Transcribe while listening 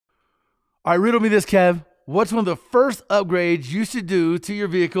All right, riddle me this, Kev. What's one of the first upgrades you should do to your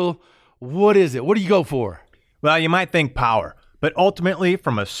vehicle? What is it? What do you go for? Well, you might think power, but ultimately,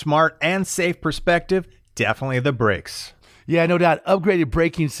 from a smart and safe perspective, definitely the brakes. Yeah, no doubt. Upgraded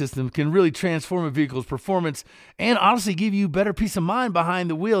braking system can really transform a vehicle's performance and honestly give you better peace of mind behind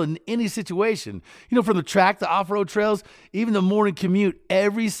the wheel in any situation. You know, from the track to off-road trails, even the morning commute,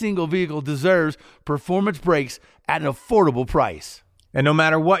 every single vehicle deserves performance brakes at an affordable price. And no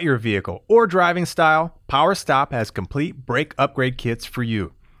matter what your vehicle or driving style, PowerStop has complete brake upgrade kits for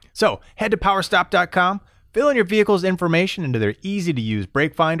you. So head to PowerStop.com, fill in your vehicle's information into their easy-to-use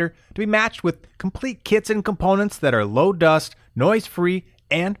brake finder to be matched with complete kits and components that are low dust, noise-free,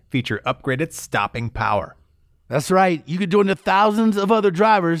 and feature upgraded stopping power. That's right. You could join the thousands of other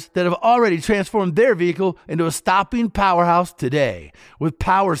drivers that have already transformed their vehicle into a stopping powerhouse today with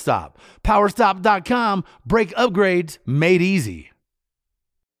PowerStop. PowerStop.com, brake upgrades made easy.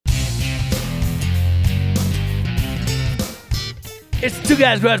 It's the Two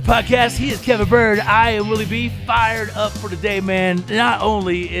Guys Garage Podcast. He is Kevin Bird. I am Willie B. Fired up for today, man. Not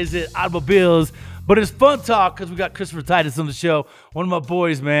only is it automobiles, but it's fun talk because we got Christopher Titus on the show. One of my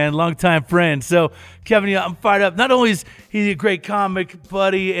boys, man, longtime friend. So, Kevin, I'm fired up. Not only is he a great comic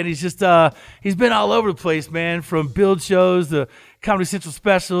buddy, and he's just he's been all over the place, man, from build shows to Comedy Central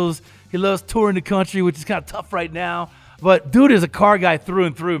specials. He loves touring the country, which is kind of tough right now. But dude is a car guy through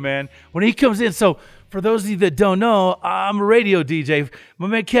and through, man. When he comes in, so for those of you that don't know, I'm a radio DJ. My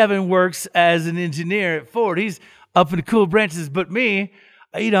man Kevin works as an engineer at Ford. He's up in the cool branches. But me,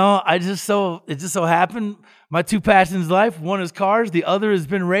 you know, it just so happened, my two passions in life, one is cars, the other has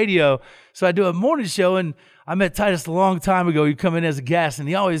been radio. So I do a morning show, and I met Titus a long time ago. He come in as a guest, and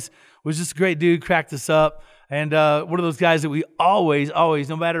he always was just a great dude, cracked us up. And one of those guys that we always,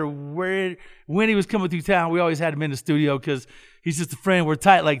 no matter when he was coming through town, we always had him in the studio because he's just a friend. We're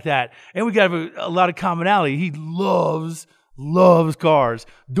tight like that. And we got a lot of commonality. He loves cars.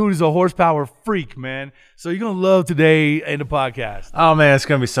 Dude is a horsepower freak, man. So you're going to love today in the podcast. Oh, man, it's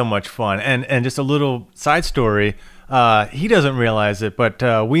going to be so much fun. And just a little side story. He doesn't realize it,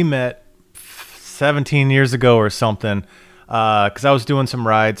 but we met 17 years ago or something because I was doing some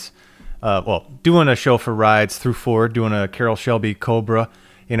rides. Doing a show for rides through Ford, doing a Carroll Shelby Cobra,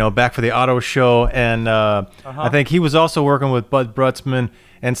 back for the auto show. And I think he was also working with Bud Brutzman.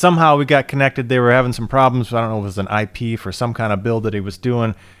 And somehow we got connected. They were having some problems. I don't know if it was an IP for some kind of build that he was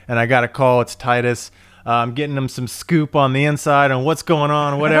doing. And I got a call. It's Titus. I'm getting him some scoop on the inside on what's going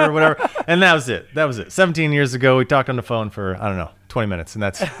on, whatever. And that was it. 17 years ago, we talked on the phone for, 20 minutes. And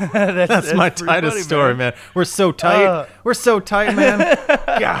that's that's my Titus funny, story, man. We're so tight. Man.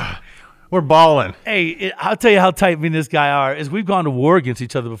 God. We're balling. Hey, I'll tell you how tight me and this guy are. Is we've gone to war against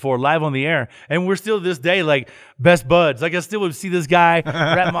each other before, live on the air, and we're still this day like best buds. Like I still would see this guy,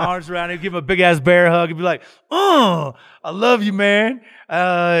 wrap my arms around him, give him a big ass bear hug, and be like, "Oh, I love you, man."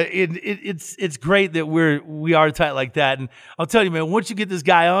 It's great that we are tight like that. And I'll tell you, man, once you get this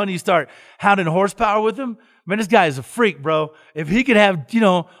guy on, you start hounding horsepower with him. Man, this guy is a freak, bro. If he could have,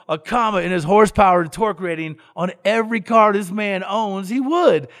 a comma in his horsepower and torque rating on every car this man owns, he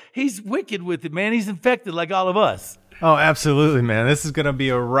would. He's wicked with it, man. He's infected like all of us. Oh, absolutely, man. This is going to be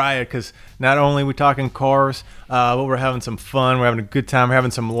a riot because not only are we talking cars, but we're having some fun. We're having a good time. We're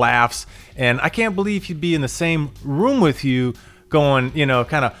having some laughs. And I can't believe he'd be in the same room with you going,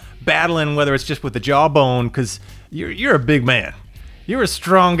 kind of battling, whether it's just with the jawbone, because you're a big man. You're a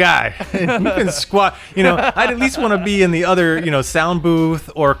strong guy. You can squat. I'd at least want to be in the other, sound booth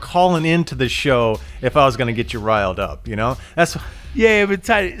or calling into the show if I was going to get you riled up. That's. Yeah, but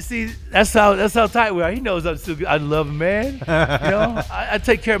tight. See, that's how tight we are. He knows I love him, man. I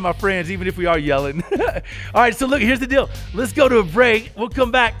take care of my friends even if we are yelling. All right, so look, here's the deal. Let's go to a break. We'll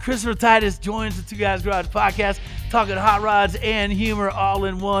come back. Christopher Titus joins the Two Guys Garage Podcast, talking hot rods and humor all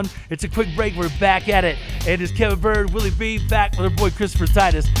in one. It's a quick break. We're back at it. And it's Kevin Bird, Willie B, back with our boy Christopher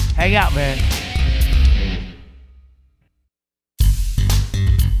Titus. Hang out, man.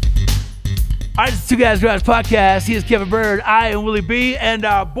 All right, it's the Two Guys Garage Podcast. He is Kevin Bird. I am Willie B. And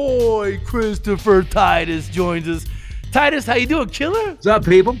our boy Christopher Titus joins us. Titus, how you doing, killer? What's up,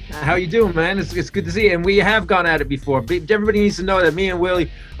 people? How you doing, man? It's good to see you. And we have gone at it before. Everybody needs to know that me and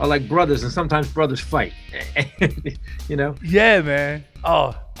Willie are like brothers, and sometimes brothers fight. Yeah, man.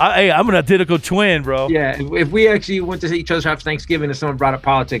 Oh, I'm an identical twin, bro. Yeah, if we actually went to see each other's house for Thanksgiving and someone brought up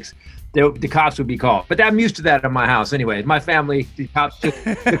politics, the cops would be called. But I'm used to that in my house anyway. My family, I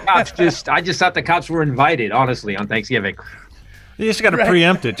just thought the cops were invited, honestly, on Thanksgiving. You just got to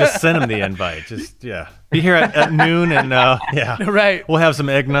preempt it. Just send them the invite. Be here at noon, and Right. We'll have some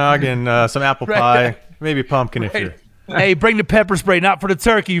eggnog and some apple pie, maybe pumpkin if you're Hey, bring the pepper spray, not for the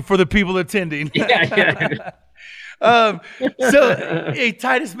turkey, for the people attending. Yeah. So, hey,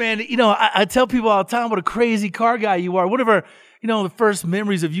 Titus, man, you know, I tell people all the time what a crazy car guy you are. Whatever, you know, the first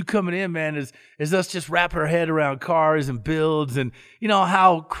memories of you coming in, man, is us just wrapping our head around cars and builds and, you know,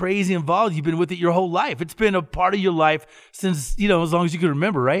 how crazy involved you've been with it your whole life. It's been a part of your life since, you know, as long as you can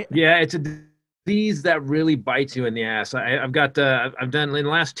remember, right? Yeah, it's a disease that really bites you in the ass. I've done in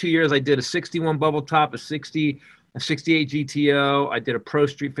the last 2 years, I did a 61 bubble top, a 68 GTO. I did a Pro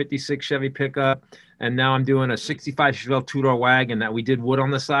Street 56 Chevy pickup. And now I'm doing a 65 Chevelle two-door wagon that we did wood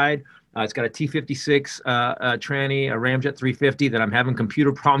on the side. It's got a T56 tranny, a Ramjet 350 that I'm having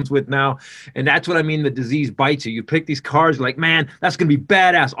computer problems with now. And that's what I mean, the disease bites you. You pick these cars like, man, that's going to be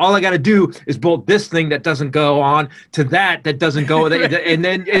badass. All I got to do is bolt this thing that doesn't go on to that doesn't go. and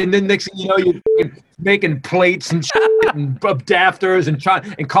then next thing you know, you're making plates and shit and adapters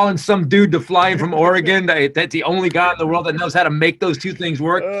and calling some dude to fly in from Oregon. That's the only guy in the world that knows how to make those two things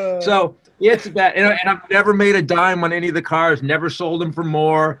work. So it's that, and I've never made a dime on any of the cars, never sold them for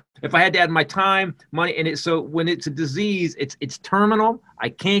more. If I had to add my time, money, and so when it's a disease, it's terminal. I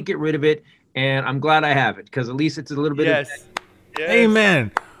can't get rid of it, and I'm glad I have it because at least it's a little bit. Yes.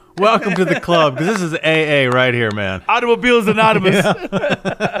 Amen. Welcome to the club because this is AA right here, man. Automobiles Anonymous.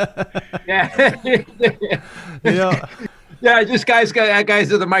 Yeah. You know, Yeah, just guys at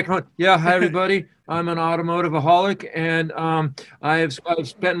the microphone. Yeah, hi everybody. I'm an automotive-aholic, and I've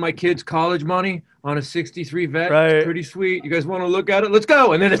spent my kids' college money on a '63 Vet. Right. It's pretty sweet. You guys want to look at it? Let's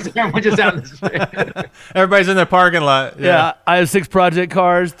go. And then everyone just out in the street. everybody's in their parking lot. Yeah, I have 6 project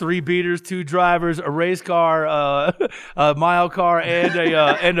cars, 3 beaters, 2 drivers, a race car, a mile car,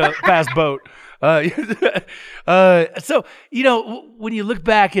 and a fast boat. So, you know, when you look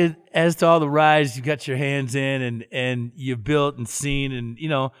back as to all the rides you got your hands in and you've built and seen and, you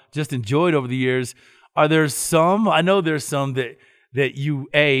know, just enjoyed over the years, are there some, I know there's some that you,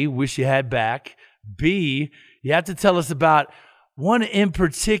 A, wish you had back, B, you have to tell us about one in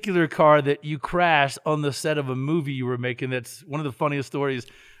particular car that you crashed on the set of a movie you were making. That's one of the funniest stories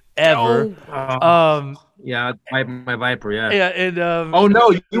ever. Yeah, my Viper, yeah. Yeah, and oh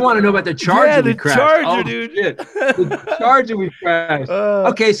no, you want to know about the Charger we crashed? Charger, dude. Shit. The Charger we crashed.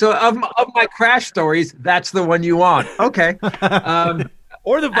 Okay, so of my crash stories, that's the one you want. Okay.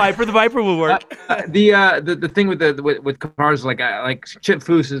 Or the Viper. The Viper will work. The thing with cars, like Chip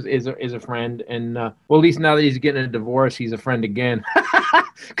Foose is a friend, and well, at least now that he's getting a divorce, he's a friend again.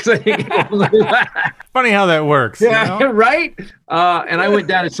 Because I think funny how that works. Yeah, you know? Right. And I went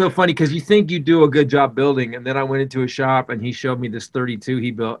down. It's so funny because you think you do a good job building, and then I went into a shop and he showed me this 32 he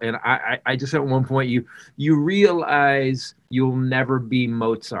built, and I just at one point you realize you'll never be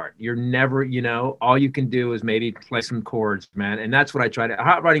Mozart. You're never, you know, all you can do is maybe play some chords, man. And that's what I try to.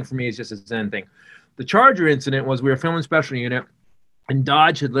 Hot rodding for me is just a Zen thing. The Charger incident was we were filming Special Unit, and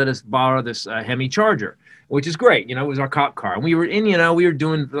Dodge had let us borrow this Hemi Charger, which is great. You know, it was our cop car. And we were in, you know,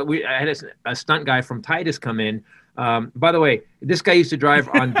 I had a stunt guy from Titus come in. By the way, this guy used to drive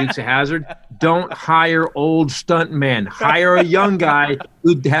on Dukes of Hazzard. Don't hire old stunt men. Hire a young guy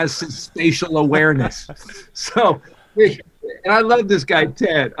who has spatial awareness. So, and I love this guy,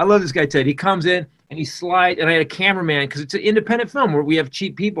 Ted. He comes in and he slides, and I had a cameraman because it's an independent film where we have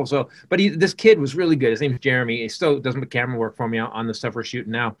cheap people. So, but this kid was really good. His name's Jeremy. He still does the camera work for me on the stuff we're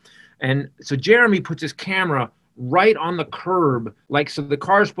shooting now. And so Jeremy puts his camera right on the curb, like, so the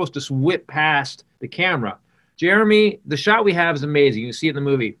car is supposed to whip past the camera. Jeremy, the shot we have is amazing. You see it in the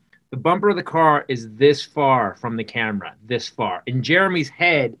movie. The bumper of the car is this far from the camera, this far. And Jeremy's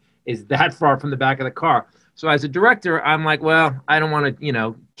head is that far from the back of the car. So as a director, I'm like, well, I don't want to, you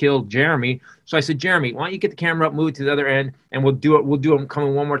know, kill Jeremy. So I said, Jeremy, why don't you get the camera up, move it to the other end, and we'll do it. We'll do it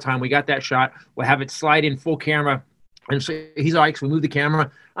coming one more time. We got that shot. We'll have it slide in full camera. And so he's all right. So we move the camera.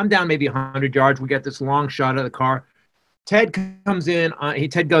 I'm down maybe 100 yards. We got this long shot of the car. Ted comes in.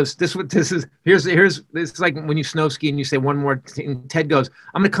 Ted goes, this is like when you snow ski and you say one more thing. Ted goes,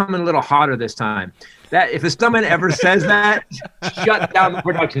 I'm going to come in a little hotter this time. That if a stuntman ever says that, shut down the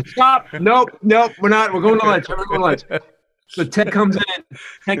production. Stop. Nope. We're not. We're going to lunch. We're going to lunch. So Ted comes in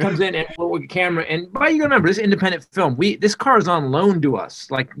and we're with the camera. And but you gotta remember, this independent film, this car is on loan to us.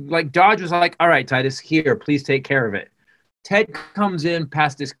 Like Dodge was like, all right, Titus, here, please take care of it. Ted comes in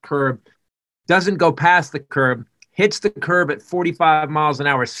past this curb, doesn't go past the curb, hits the curb at 45 miles an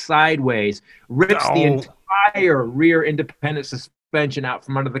hour sideways, rips the entire rear independent suspension out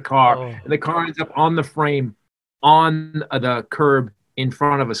from under the car, and the car ends up on the frame on the curb in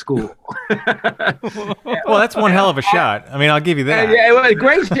front of a school. Well, that's one hell of a shot. I mean, I'll give you that. Yeah, it was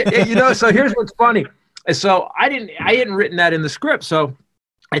great. You know, so here's what's funny. So I hadn't written that in the script. So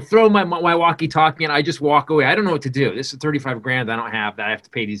I throw my walkie-talkie and I just walk away. I don't know what to do. This is 35 grand I don't have that I have to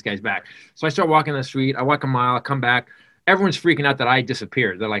pay these guys back. So I start walking the street. I walk a mile. I come back. Everyone's freaking out that I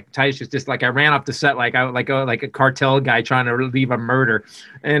disappeared. They're like, Titus just like I ran off the set like a cartel guy trying to relieve a murder.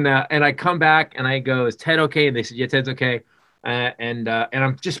 And I come back and I go, is Ted okay? And they said, yeah, Ted's okay. And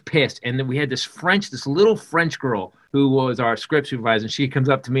I'm just pissed. And then we had this little French girl who was our script supervisor. And she comes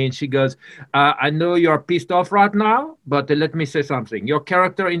up to me and she goes, I know you're pissed off right now, but let me say something. Your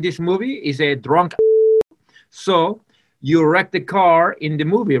character in this movie is a drunk. So you wrecked the car in the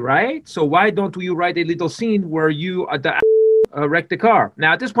movie, right? So why don't you write a little scene where you wreck the car?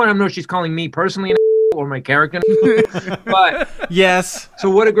 Now, at this point, I don't know if she's calling me personally or my character, but yes. So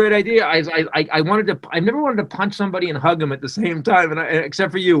what a great idea! I never wanted to punch somebody and hug them at the same time,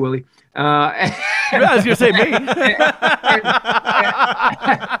 except for you, Willie. I was gonna say me.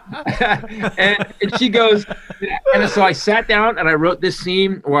 and she goes, and so I sat down and I wrote this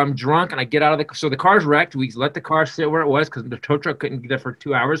scene where I'm drunk and I get out of so the car's wrecked. We let the car sit where it was because the tow truck couldn't get there for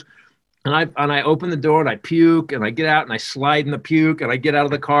 2 hours. And I open the door and I puke and I get out and I slide in the puke and I get out of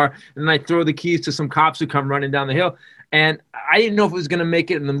the car and then I throw the keys to some cops who come running down the hill. And I didn't know if it was going to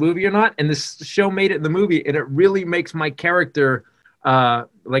make it in the movie or not. And this show made it in the movie, and it really makes my character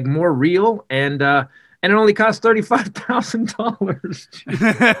like more real. And it only cost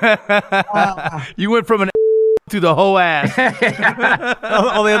 $35,000. You went from an to the whole ass.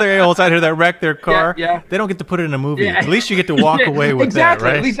 All the other a-holes out here that wreck their car, yeah. They don't get to put it in a movie. Yeah. At least you get to walk away with exactly. that,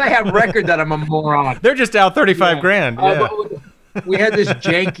 right? At least I have record that I'm a moron. They're just out 35 grand. Yeah. We had this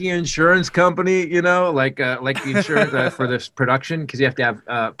janky insurance company, like the insurance for this production, because you have to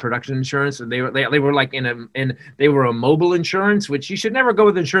have production insurance, and they were like they were a mobile insurance, which you should never go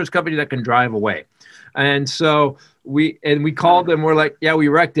with an insurance company that can drive away. And so we called them. We're like, yeah, we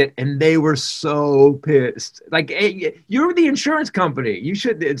wrecked it, and they were so pissed. Like, hey, you're the insurance company. You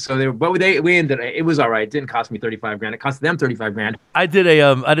should. And so we ended. It was all right. It didn't cost me 35 grand. It cost them 35 grand. I did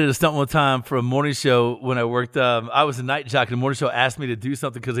a stunt one time for a morning show when I worked. I was a night jockey. The morning show asked me to do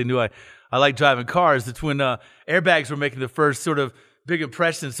something because they knew I like driving cars. It's when airbags were making the first sort of big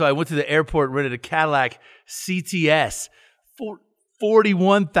impression. So I went to the airport, rented a Cadillac CTS,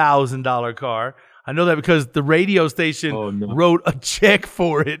 $41,000 car. I know that because the radio station wrote a check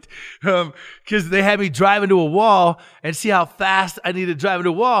for it because they had me drive into a wall and see how fast I needed to drive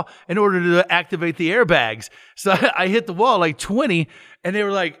into a wall in order to activate the airbags. So I hit the wall like 20, and they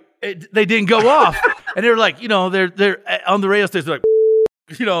were like, they didn't go off. And they were like, they're on the radio station, they're like,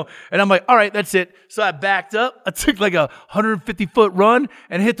 and I'm like, all right, that's it. So I backed up. I took like a 150-foot run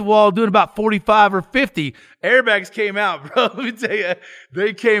and hit the wall doing about 45 or 50. Airbags came out, bro. Let me tell you,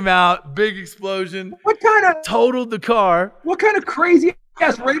 they came out, big explosion. What kind of totaled the car? What kind of crazy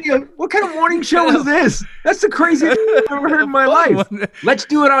ass radio? What kind of morning show is this? That's the craziest thing I've ever heard in my life. Let's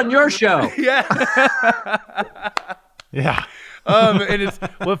do it on your show. Yeah. Yeah. And it's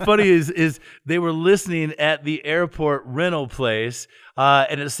what's funny is they were listening at the airport rental place,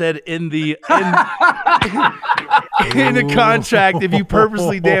 and it said in the contract, if you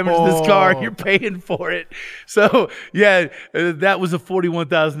purposely damage this car, you're paying for it. So yeah, that was a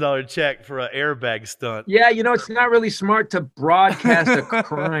 $41,000 check for an airbag stunt. Yeah, it's not really smart to broadcast a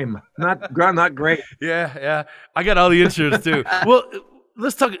crime. Not great. Yeah. I got all the insurance too. Well.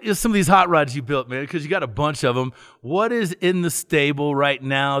 Let's talk some of these hot rods you built, man, because you got a bunch of them. What is in the stable right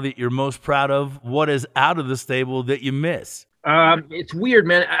now that you're most proud of? What is out of the stable that you miss? It's weird,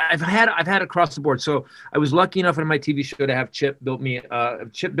 man. I've had across the board. So I was lucky enough in my TV show to have Chip built me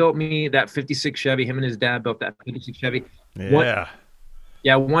that 56 Chevy. Him and his dad built that 56 Chevy. Yeah.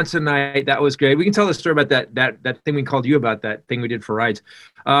 Once a night. That was great. We can tell the story about that thing we called you about, that thing we did for rides.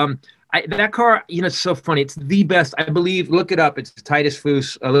 That car, it's so funny. It's the best, I believe. Look it up. It's Titus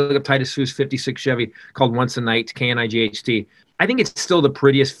Foose. Look up Titus Foose 56 Chevy called Once a Night, KNIGHT. I think it's still the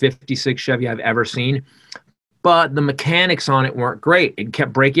prettiest 56 Chevy I've ever seen. But the mechanics on it weren't great. It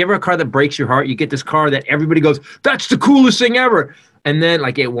kept breaking. You ever a car that breaks your heart? You get this car that everybody goes, that's the coolest thing ever. And then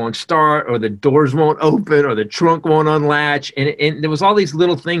it won't start, or the doors won't open, or the trunk won't unlatch. And there was all these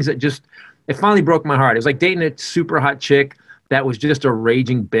little things that it finally broke my heart. It was like dating a super hot chick that was just a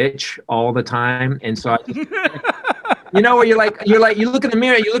raging bitch all the time. And so where you look in the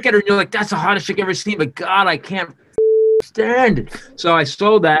mirror, you look at her and you're like, that's the hottest chick I've ever seen, but God, I can't stand it. So I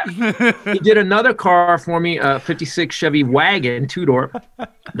sold that. He did another car for me, a 56 Chevy wagon, 2-door,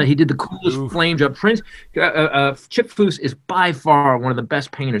 that he did the coolest flame job. Chip Foose is by far one of the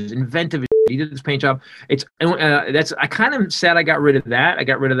best painters, inventive. He did this paint job. That's I kind of sad I got rid of that. I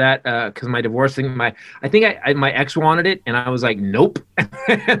got rid of that because my divorce thing. My ex wanted it, and I was like, nope.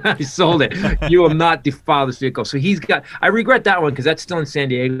 I sold it. You will not defile this vehicle. So I regret that one because that's still in San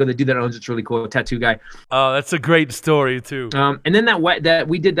Diego. The dude that owns it's really cool, tattoo guy. Oh, that's a great story too. And then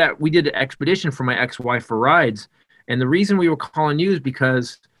we did an expedition for my ex-wife for rides, and the reason we were calling you is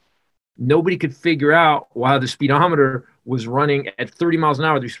because nobody could figure out why the speedometer was running at 30 miles an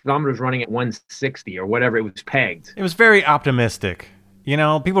hour. The speedometer was running at 160 or whatever. It was pegged. It was very optimistic. You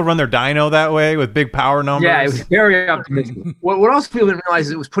know, people run their dyno that way with big power numbers. Yeah, it was very optimistic. What else people didn't realize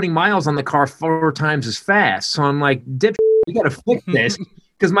is it was putting miles on the car 4 times as fast. So I'm like, dip, you got to fix this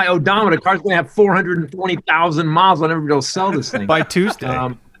because my odometer car's going to have 420,000 miles. I'll never be able to sell this thing. By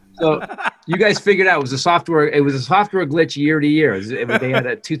Tuesday. So you guys figured out it was a software glitch year to year. They had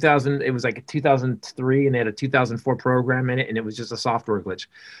a 2000, it was like a 2003, and they had a 2004 program in it, and it was just a software glitch,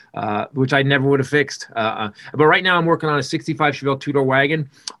 which I never would have fixed. But right now I'm working on a 65 Chevelle two-door wagon,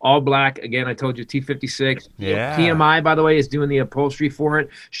 all black. Again, I told you T56. Yeah. PMI, by the way, is doing the upholstery for it.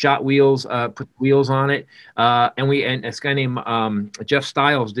 Shot wheels, put wheels on it, and this guy named Jeff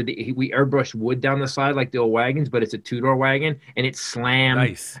Stiles we airbrushed wood down the side like the old wagons, but it's a two-door wagon, and it's slammed.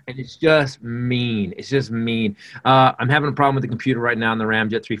 Nice. And it's just mean. It's just mean. I'm having a problem with the computer right now in the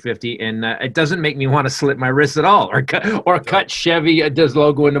Ramjet 350, and it doesn't make me want to slit my wrists at all or cut Chevy does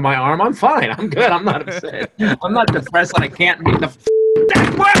logo into my arm. I'm fine. I'm good. I'm not upset. I'm not depressed that I can't make the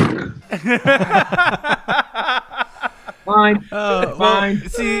fine. Fine.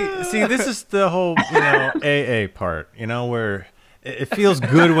 See, this is the whole AA part. Where it feels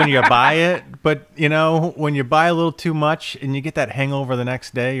good when you buy it, but when you buy a little too much and you get that hangover the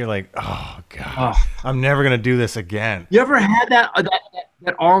next day, you're like, oh God, I'm never gonna do this again. You ever had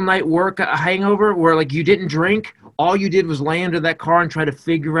that all night work hangover where like you didn't drink? All you did was lay under that car and try to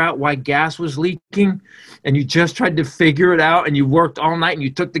figure out why gas was leaking, and you just tried to figure it out, and you worked all night, and you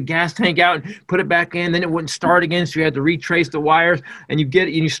took the gas tank out and put it back in, then it wouldn't start again, so you had to retrace the wires, and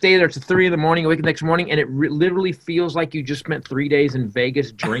you stay there to 3 a.m, you wake up the next morning, and it literally feels like you just spent 3 days in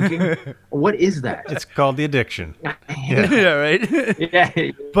Vegas drinking. What is that? It's called the addiction. Yeah, right?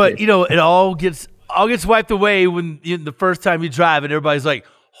 Yeah. But, it all gets wiped away when the first time you drive, and everybody's like,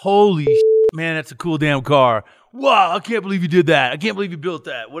 holy shit, man, that's a cool damn car. Wow, I can't believe you did that. I can't believe you built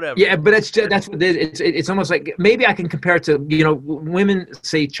that. Whatever. Yeah, but that's what it is. It's almost like maybe I can compare it to women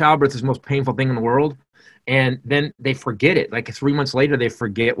say childbirth is the most painful thing in the world, and then they forget it. Like 3 months later, they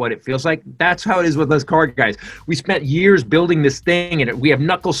forget what it feels like. That's how it is with us car guys. We spent years building this thing, and we have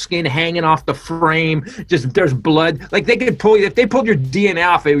knuckle skin hanging off the frame. Just there's blood. Like they could pull if they pulled your DNA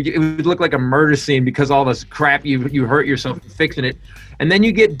off, it would look like a murder scene because all this crap you hurt yourself fixing it. And then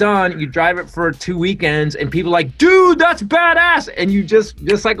you get done, you drive it for 2 weekends, and people are like, dude, that's badass. And you just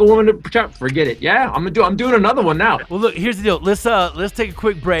like a woman to forget it. Yeah, I'm doing another one now. Well, look, here's the deal. Let's take a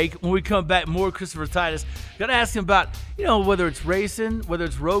quick break. When we come back, more Christopher Titus. Gotta ask him about, whether it's racing, whether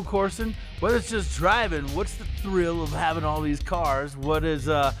it's road coursing, whether it's just driving. What's the thrill of having all these cars? What is,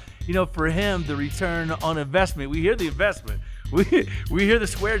 for him, the return on investment? We hear the investment. We hear the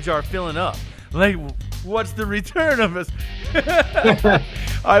swear jar filling up. Like, what's the return of us? All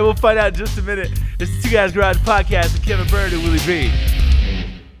right, we'll find out in just a minute. It's the Two Guys Garage Podcast with Kevin Byrd and Willie B.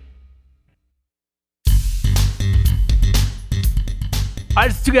 All right,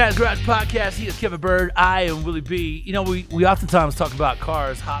 it's the Two Guys Garage Podcast. He is Kevin Byrd. I am Willie B. We oftentimes talk about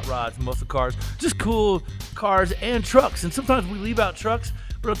cars, hot rods, muscle cars, just cool cars and trucks. And sometimes we leave out trucks.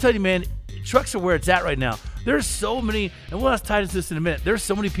 But I'll tell you, man, trucks are where it's at right now. There's so many, and we'll ask Titus this in a minute, there's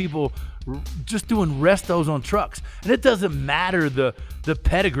so many people just doing restos on trucks. And it doesn't matter the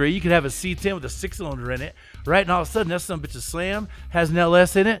pedigree. You could have a C10 with a 6-cylinder in it, right? And all of a sudden, that son of a bitch is slammed, has an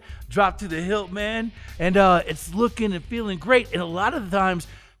LS in it, dropped to the hilt, man, and it's looking and feeling great. And a lot of the times,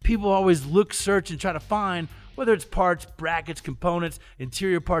 people always look, search, and try to find whether it's parts, brackets, components,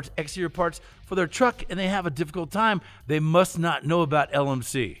 interior parts, exterior parts for their truck, and they have a difficult time. They must not know about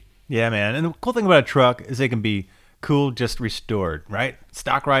LMC. Yeah, man. And the cool thing about a truck is they can be cool just restored, right?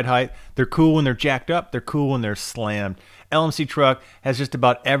 Stock ride height. They're cool when they're jacked up. They're cool when they're slammed. LMC Truck has just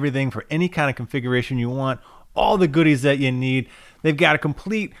about everything for any kind of configuration you want. All the goodies that you need. They've got a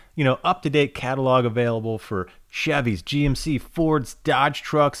complete, up-to-date catalog available for Chevys, GMC, Fords, Dodge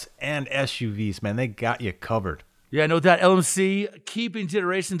trucks, and SUVs, man. They got you covered. Yeah, no doubt. LMC keeping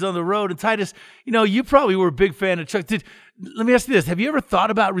generations on the road. And Titus, you probably were a big fan of trucks. let me ask you this. Have you ever thought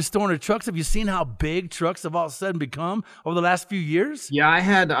about restoring the trucks? Have you seen how big trucks have all of a sudden become over the last few years? Yeah, I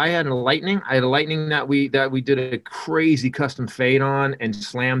had a Lightning. I had a Lightning that we did a crazy custom fade on and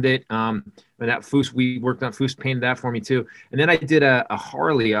slammed it. And that Foose, we worked on Foose, painted that for me too. And then I did a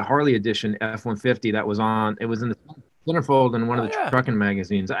Harley edition F-150 that was on. It was in the centerfold in one of the trucking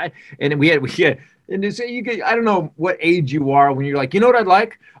magazines. And it's, I don't know what age you are when you're like, you know what I'd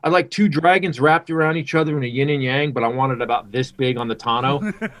like? I'd like two dragons wrapped around each other in a yin and yang, but I want it about this big on the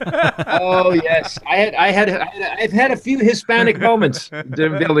tonneau. Oh yes, I've had a few Hispanic moments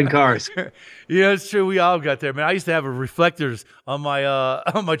building cars. Yeah, it's true. We all got there, man. I used to have reflectors on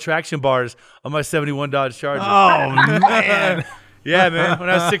my traction bars on my '71 Dodge Charger. Oh man. Yeah, man. When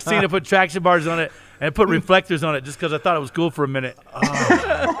I was 16, I put traction bars on it and put reflectors on it just because I thought it was cool for a minute. Oh,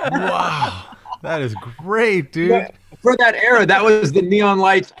 wow. That is great, dude. Yeah, for that era, that was the neon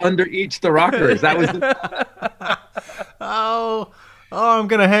lights under each the rockers. That was Oh, I'm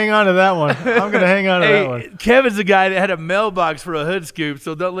going to hang on to that one. That one. Kevin's the guy that had a mailbox for a hood scoop,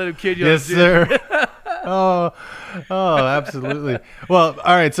 so don't let him kid you. Yes, sir. Oh, absolutely. Well,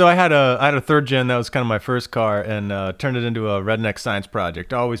 all right. So I had a third gen that was kind of my first car, and turned it into a redneck science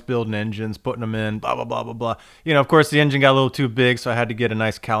project. Always building engines, putting them in, blah blah blah blah blah. You know, of course, the engine got a little too big, so I had to get a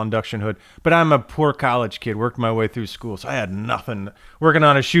nice Cal induction hood. But I'm a poor college kid, worked my way through school, so I had nothing. Working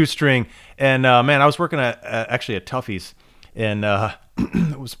on a shoestring, and man, I was working at actually at Tuffy's, and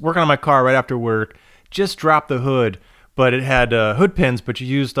was working on my car right after work. Just dropped the hood, but it had hood pins, but you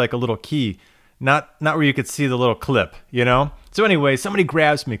used like a little key. Not where you could see the little clip, you know? So anyway, somebody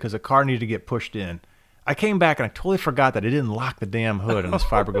grabs me because a car needed to get pushed in. I came back and I totally forgot that I didn't lock the damn hood on this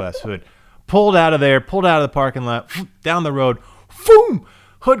fiberglass hood. Pulled out of the parking lot, down the road, boom!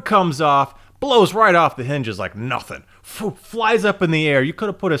 Hood comes off, blows right off the hinges like nothing. Flies up in the air. You could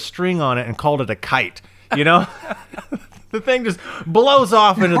have put a string on it and called it a kite, you know? The thing just blows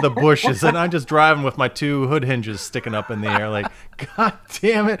off into the bushes, and I'm just driving with my two hood hinges sticking up in the air like, God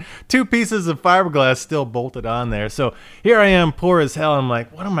damn it, 2 pieces of fiberglass still bolted on there. So here I am, poor as hell. I'm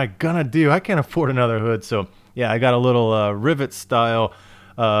like, what am I going to do? I can't afford another hood. So, yeah, I got a little rivet-style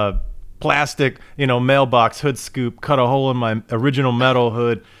plastic, mailbox hood scoop, cut a hole in my original metal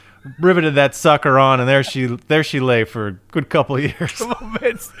hood, riveted that sucker on, and there she lay for a good couple of years.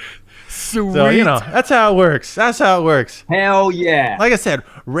 Sweet. So, that's how it works. Hell yeah. Like I said,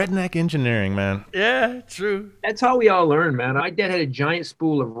 redneck engineering, man. Yeah, true. That's how we all learn, man. My dad had a giant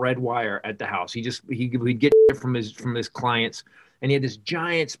spool of red wire at the house. He'd get it from his clients, and he had this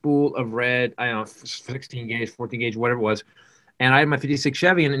giant spool of red, 16 gauge, 14 gauge, whatever it was. And I had my 56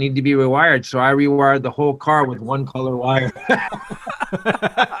 Chevy, and it needed to be rewired. So I rewired the whole car with one color wire. And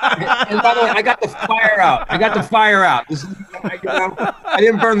by the way, I got the fire out. I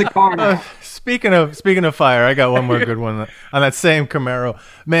didn't burn the car. Speaking of fire, I got one more good one on that same Camaro.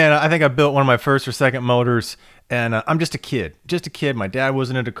 Man, I think I built one of my first or second motors, and I'm just a kid. My dad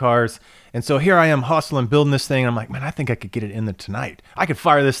wasn't into cars, and so here I am hustling, building this thing. And I'm like, man, I think I could get it in there tonight. I could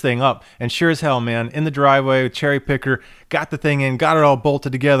fire this thing up, and sure as hell, man, in the driveway, cherry picker, got the thing in, got it all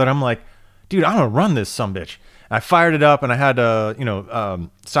bolted together. And I'm like, dude, I'm gonna run this sumbitch. I fired it up, and I had to,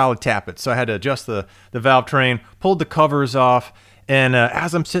 solid tap it. So I had to adjust the valve train, pulled the covers off, and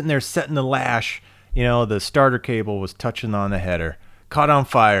as I'm sitting there setting the lash, the starter cable was touching on the header. Caught on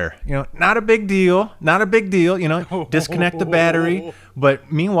fire. Not a big deal. Disconnect the battery. But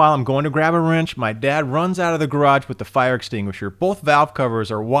meanwhile, I'm going to grab a wrench. My dad runs out of the garage with the fire extinguisher. Both valve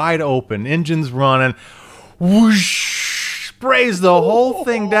covers are wide open. Engine's running. Whoosh! Sprays the whole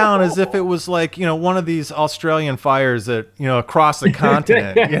thing down as if it was like, one of these Australian fires that, across the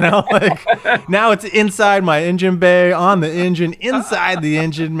continent, like now it's inside my engine bay, on the engine, inside the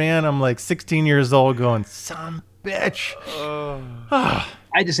engine, man. I'm like 16 years old going, son bitch.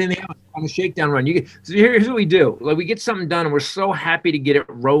 I just anything on the shakedown run. So here's what we do. Like, we get something done, and we're so happy to get it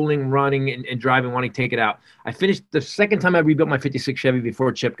rolling, running, and driving, wanting to take it out. I finished the second time I rebuilt my 56 Chevy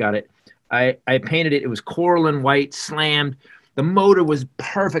before Chip got it. I painted it. It was coral and white, slammed. The motor was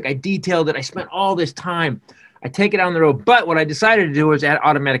perfect. I detailed it. I spent all this time. I take it on the road. But what I decided to do was add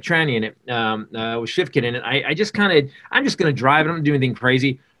automatic tranny in it, with shift kit in it. I'm just going to drive it. I'm not doing anything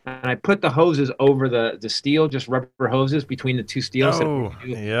crazy. And I put the hoses over the steel, just rubber hoses between the two steels. Oh,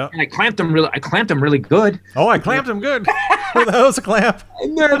 yeah. And I clamped them really good. Oh, I clamped them good. With the hose clamp.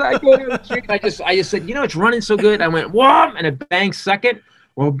 And then I go to the trick. I just said, it's running so good. I went, whoa, and it banged second.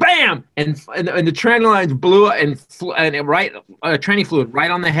 Well, bam, and the tranny lines blew and tranny fluid right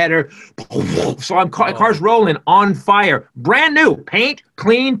on the header. So car's rolling on fire, brand new, paint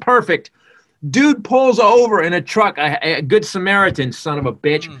clean, perfect. Dude pulls over in a truck, a good Samaritan, son of a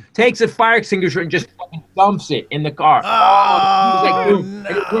bitch, takes a fire extinguisher and just fucking dumps it in the car. And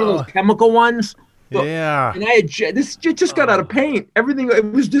it was one of those chemical ones. Yeah. And I had this just got out of paint. Everything,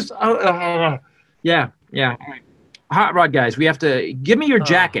 it was just, yeah. All right. Hot Rod guys, we have to give me your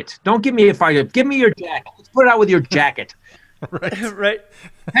jacket. Don't give me a fire. Give me your jacket. Let's put it out with your jacket. Right.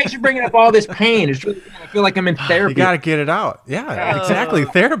 Thanks for bringing up all this pain. It's really, I feel like I'm in therapy. You got to get it out. Yeah, exactly.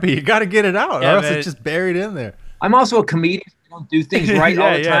 Therapy. You got to get it out, or else man. it's just buried in there. I'm also a comedian. I don't do things right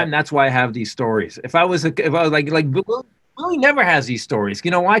all the time. That's why I have these stories. If I was like Willie never has these stories. You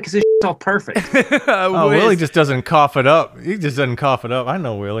know why? Because his shit's all perfect. Willie just doesn't cough it up. He just doesn't cough it up. I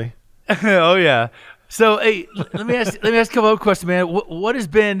know Willie. Oh yeah. So hey, let me ask a couple of questions, man. What has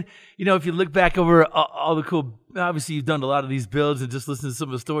been, if you look back over all the cool, obviously you've done a lot of these builds and just listen to some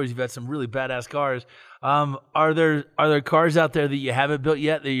of the stories. You've had some really badass cars. Are there cars out there that you haven't built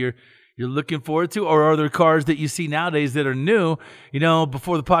yet that you're looking forward to, or are there cars that you see nowadays that are new?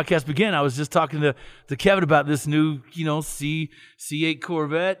 Before the podcast began, I was just talking to Kevin about this new, C8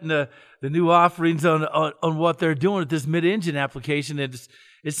 Corvette and the new offerings on what they're doing with this mid-engine application.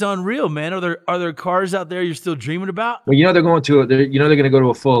 It's unreal, man. Are there cars out there you're still dreaming about? Well, they're going to go to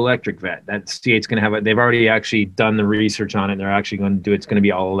a full electric vet. That C8's going to have they've already actually done the research on it. They're actually going to do it's going to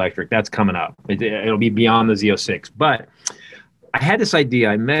be all electric. That's coming up. It'll be beyond the Z06. But I had this idea.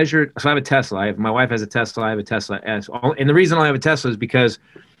 I measured. So I have a Tesla. My wife has a Tesla. I have a Tesla S. And the reason I have a Tesla is because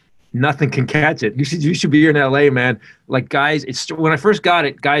nothing can catch it. You should be here in LA, man. Like guys, when I first got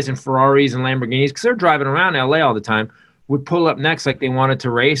it, guys in Ferraris and Lamborghinis, because they're driving around LA all the time, would pull up next like they wanted to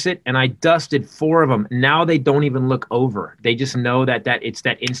race it, and I dusted 4 of them. Now they don't even look over. They just know that it's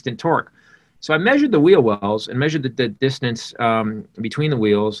that instant torque. So I measured the wheel wells and measured the distance between the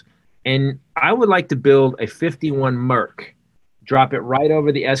wheels, and I would like to build a 51 Merc, drop it right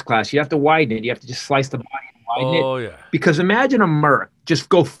over the S-Class. You have to widen it. You have to just slice the body and widen it. Oh, yeah. Because imagine a Merc, just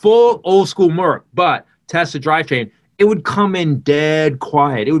go full old school Merc, but Tesla drivetrain. It would come in dead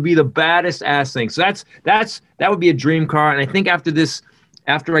quiet. It would be the baddest ass thing. So that would be a dream car. And I think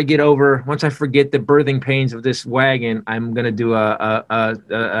after I get over, once I forget the birthing pains of this wagon, I'm gonna do a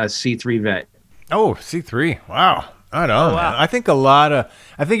C3 Vet. Oh, C3! Wow, I don't know. Wow. I think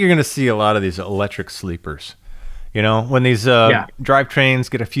you're gonna see a lot of these electric sleepers. When these drivetrains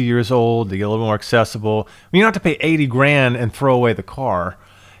get a few years old, they get a little more accessible. You don't have to pay $80,000 and throw away the car.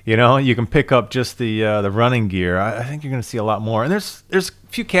 You can pick up just the running gear. I think you're going to see a lot more. And there's a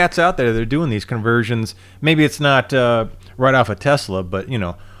few cats out there that are doing these conversions. Maybe it's not right off a Tesla, but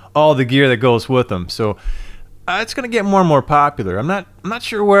all the gear that goes with them. So it's going to get more and more popular. I'm not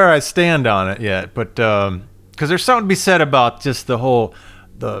sure where I stand on it yet, but because there's something to be said about just the whole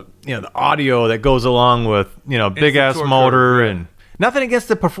the audio that goes along with big ass motor and. Nothing against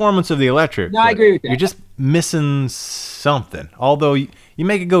the performance of the electric. No, I agree with that. You're just missing something. Although you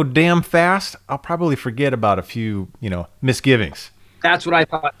make it go damn fast, I'll probably forget about a few, misgivings. That's what I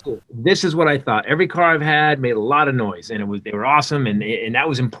thought too. This is what I thought. Every car I've had made a lot of noise, and they were awesome, and that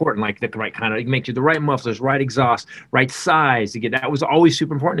was important. Like the right kind of make sure the right mufflers, right exhaust, right size to get. That was always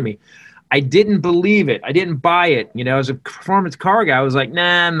super important to me. I didn't believe it. I didn't buy it. As a performance car guy, I was like,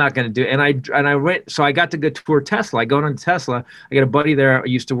 nah, I'm not going to do it. And I went, so I got to go tour Tesla. I go on Tesla. I got a buddy there. I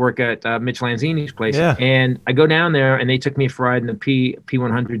used to work at Mitch Lanzini's place. Yeah. And I go down there and they took me for a ride in the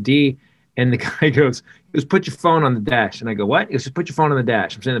P100D. And the guy goes, put your phone on the dash. And I go, what? He goes, just put your phone on the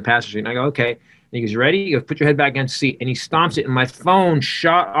dash. I'm sitting in the passenger seat. And I go, okay. And he goes, you ready? He goes, put your head back against the seat. And he stomps it. And my phone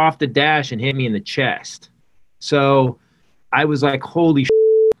shot off the dash and hit me in the chest. So I was like, holy shit.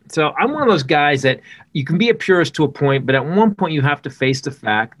 So I'm one of those guys that you can be a purist to a point, but at one point you have to face the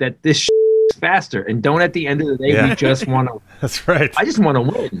fact that this is faster. And don't at the end of the day, we just want to. That's right. I just want to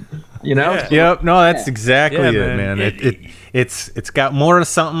win, Yeah. Yep. No, that's exactly it, man. It's got more of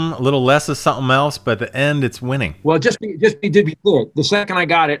something, a little less of something else, but at the end, it's winning. Well, to be clear, the second I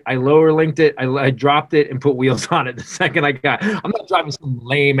got it, I lower linked it, I dropped it, and put wheels on it. The second I got it, I'm not driving some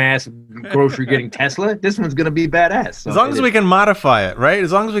lame ass grocery getting Tesla. This one's gonna be badass. So as long as we can modify it, right?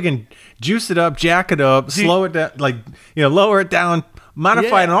 As long as we can juice it up, jack it up, slow it down, lower it down,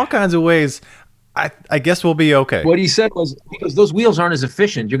 modify it in all kinds of ways. I guess we'll be okay. What he said was, because those wheels aren't as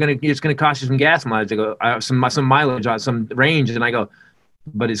efficient, it's gonna cost you some gas mileage. I go, some mileage on some range, and I go,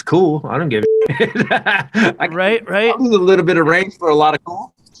 but it's cool. I don't give a shit. Right. I'll lose a little bit of range for a lot of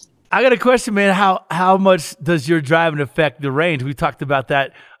cool. I got a question, man. How much does your driving affect the range? We talked about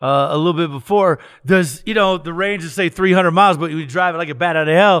that a little bit before. Does, the range is say 300 miles, but you drive it like a bat out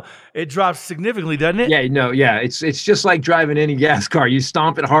of hell, it drops significantly, doesn't it? Yeah, no, yeah. It's just like driving any gas car. You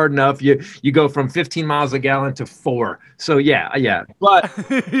stomp it hard enough, you go from 15 miles a gallon to 4. So yeah. But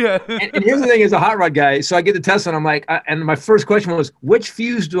Yeah. and here's the thing: as a hot rod guy, so I get the Tesla, and I'm like, and my first question was, which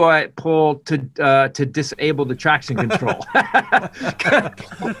fuse do I pull to disable the traction control?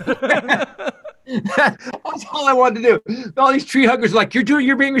 That's all I wanted to do. All these tree huggers are like,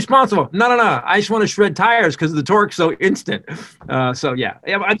 you're being responsible. No. I just want to shred tires because the torque's so instant. So yeah,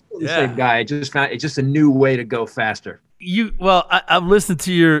 I'm the same guy. I just found it's just a new way to go faster. I've listened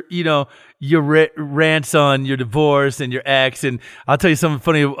to your rants on your divorce and your ex, and I'll tell you something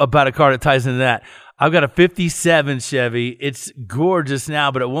funny about a car that ties into that. I've got a 57 Chevy. It's gorgeous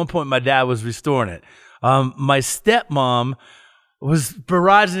now, but at one point my dad was restoring it. My stepmom was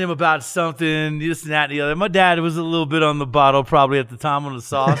barraging him about something, this and that and the other. My dad was a little bit on the bottle probably at the time on the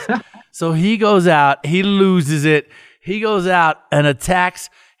sauce. So he goes out, he loses it. He goes out and attacks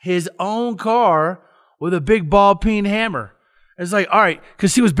his own car with a big ball peen hammer. It's like, all right,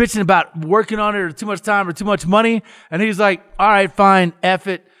 because she was bitching about working on it or too much time or too much money. And he's like, all right, fine, F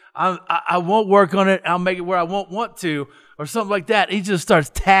it. I won't work on it. I'll make it where I won't want to, or something like that. He just starts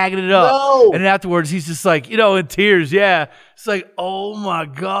tagging it up. No. And afterwards, he's just like, in tears. Yeah. It's like, oh my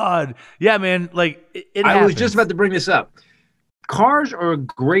God. Yeah, man. Like, it I happens. was just about to bring this up. Cars are a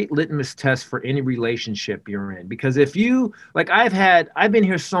great litmus test for any relationship you're in, because if you I've been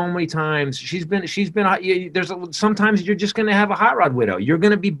here so many times. She's been. Sometimes you're just going to have a hot rod widow. You're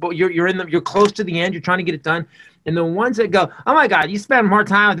going to be. You're close to the end. You're trying to get it done, and the ones that go, oh my God, you spend more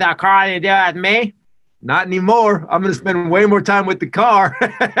time with that car than you do with me. Not anymore. I'm going to spend way more time with the car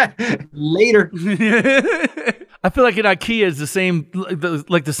later. I feel like in IKEA is the same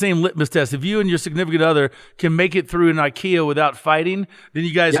litmus test. If you and your significant other can make it through an IKEA without fighting, then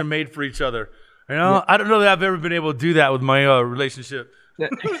you guys are made for each other. I don't know that I've ever been able to do that with my relationship.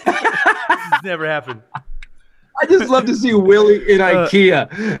 It's never happened. I just love to see Willie in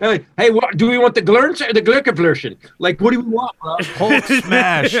IKEA. Like, hey, do we want the Glurns or the Glurkerflurschen? Like, what do we want, bro? Hulk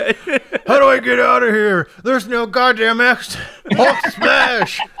smash. How do I get out of here? There's no goddamn X. Hulk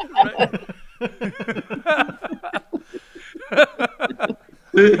smash.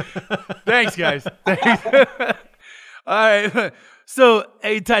 Thanks, guys. Thanks. All right. So,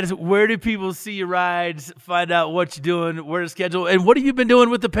 hey, Titus, where do people see your rides, find out what you're doing, where to schedule, and what have you been doing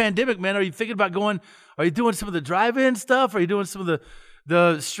with the pandemic, man? Are you thinking about going, are you doing some of the drive-in stuff? Are you doing some of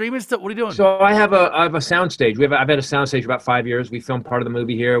the streaming stuff? What are you doing? So I have a sound stage. I've had a sound stage for about 5 years. We filmed part of the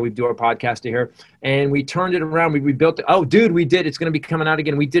movie here. We do our podcast here, and we turned it around. We rebuilt it. Oh, dude, we did. It's going to be coming out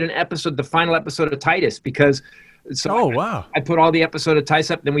again. We did an episode, the final episode of Titus, because wow. I put all the episode of Titus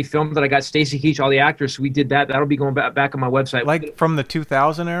up. Then we filmed it. I got Stacy Keach, all the actors. So we did that. That'll be going back on my website. Like from the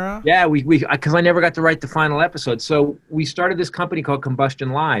 2000 era? Yeah, because I never got to write the final episode. So we started this company called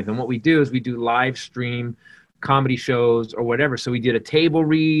Combustion Live, and what we do is we do live stream comedy shows or whatever. So we did a table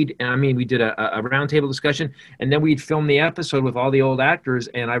read, and we did a roundtable discussion, and then we'd film the episode with all the old actors,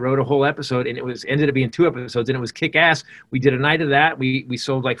 and I wrote a whole episode, and it ended up being 2 episodes, and it was kick ass. We did a night of that. We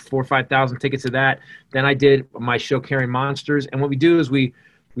sold like 4,000 or 5,000 tickets of that. Then I did my show Carrying Monsters, and what we do is we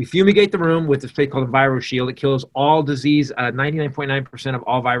fumigate the room with this thing called a Viral Shield. It kills all disease, 99.9% of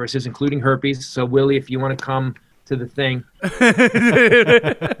all viruses, including herpes. So Willie, if you want to come to the thing.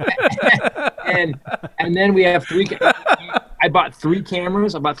 and then we have 3. I bought 3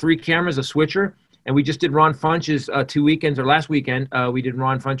 cameras. I bought 3 cameras, a switcher, and we just did Ron Funches 2 weekends, or last weekend. We did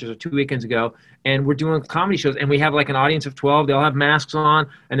Ron Funches 2 weekends ago, and we're doing comedy shows. And we have like an audience of 12. They all have masks on,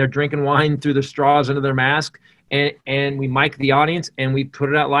 and they're drinking wine through the straws under their mask. And we mic the audience, and we put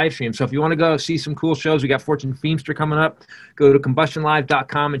it out live stream. So if you want to go see some cool shows, we got Fortune Feimster coming up. Go to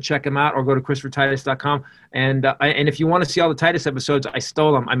combustionlive.com and check them out, or go to ChristopherTitus.com. And if you want to see all the Titus episodes, I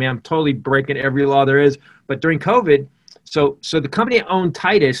stole them. I'm totally breaking every law there is. But during COVID, so the company that owned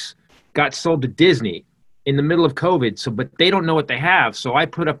Titus got sold to Disney in the middle of COVID. But they don't know what they have. So I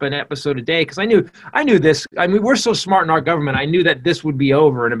put up an episode a day because I knew this. We're so smart in our government. I knew that this would be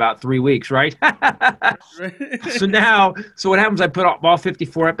over in about 3 weeks, right? So what happens? I put up all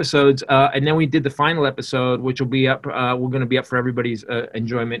 54 episodes, and then we did the final episode, which will be up. We're going to be up for everybody's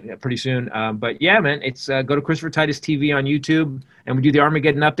enjoyment pretty soon. But yeah, man, it's go to Christopher Titus TV on YouTube, and we do the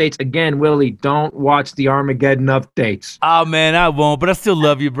Armageddon updates. Again, Willie, don't watch the Armageddon updates. Oh man, I won't. But I still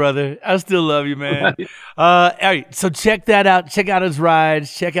love you, brother. I still love you, man. All right, so check that out. Check out his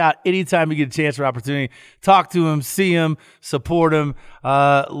rides. Check out anytime you get a chance or opportunity. Talk to him, see him, support him.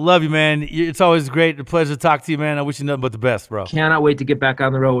 Love you, man. It's always great. A pleasure to talk to you, man. I wish you nothing but the best, bro. Cannot wait to get back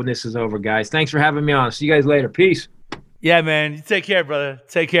on the road when this is over, guys. Thanks for having me on. See you guys later. Peace. Yeah, man. You take care, brother.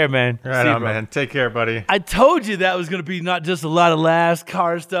 Take care, man. Right See you, on, bro. man. Take care, buddy. I told you that was going to be not just a lot of laughs,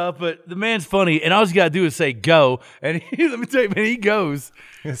 car stuff, but the man's funny, and all you got to do is say go, and let me tell you, man, he goes.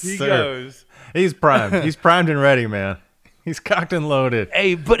 Yes, He sir. goes. He's primed. He's primed and ready, man. He's cocked and loaded.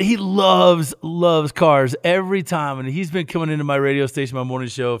 Hey, but he loves cars every time, and he's been coming into my radio station, my morning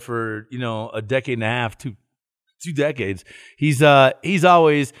show for, a decade and a half, two decades. He's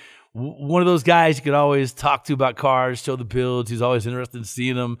always one of those guys you could always talk to about cars, show the builds. He's always interested in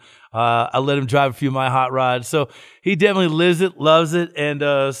seeing them. I let him drive a few of my hot rods. So he definitely lives it, loves it,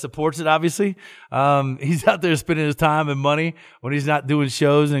 and supports it, obviously. He's out there spending his time and money when he's not doing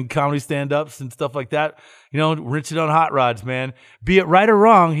shows and comedy stand-ups and stuff like that. Wrenching on hot rods, man. Be it right or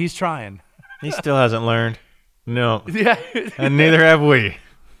wrong, he's trying. He still hasn't learned. No. Yeah. And neither have we.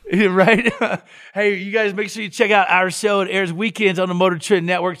 Right? Hey, you guys make sure you check out our show. It airs weekends on the Motor Trend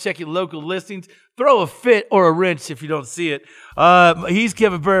Network. Check your local listings. Throw a fit or a wrench if you don't see it. He's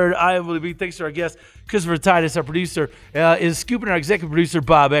Kevin Bird. I am Willie B. Thanks to our guest, Christopher Titus. Our producer is Scoop, and our executive producer,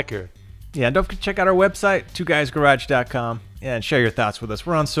 Bob Ecker. Yeah, and don't forget to check out our website, twoguysgarage.com, and share your thoughts with us.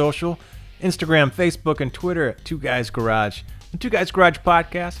 We're on social, Instagram, Facebook, and Twitter at Two Guys Garage. The Two Guys Garage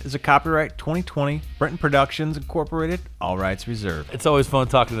podcast is a copyright 2020 Brenton Productions Incorporated, all rights reserved. It's always fun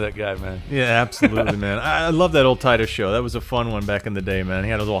talking to that guy, man. Yeah, absolutely, man. I love that old Titus show. That was a fun one back in the day, man. He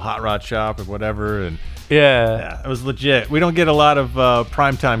had his little hot rod shop or whatever, and Yeah. it was legit. We don't get a lot of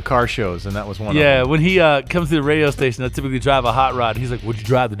primetime car shows, and that was one of them. Yeah, when he comes to the radio station, I typically drive a hot rod. He's like, "What'd you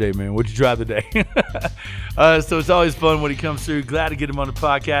drive today, man? What'd you drive today?" So it's always fun when he comes through. Glad to get him on the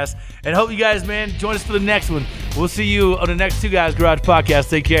podcast. And hope you guys, man, join us for the next one. We'll see you on the next Two Guys Garage podcast.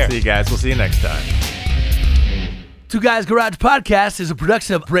 Take care. See you guys. We'll see you next time. Two Guys Garage Podcast is a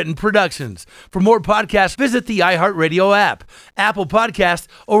production of Brenton Productions. For more podcasts, visit the iHeartRadio app, Apple Podcasts,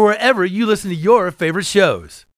 or wherever you listen to your favorite shows.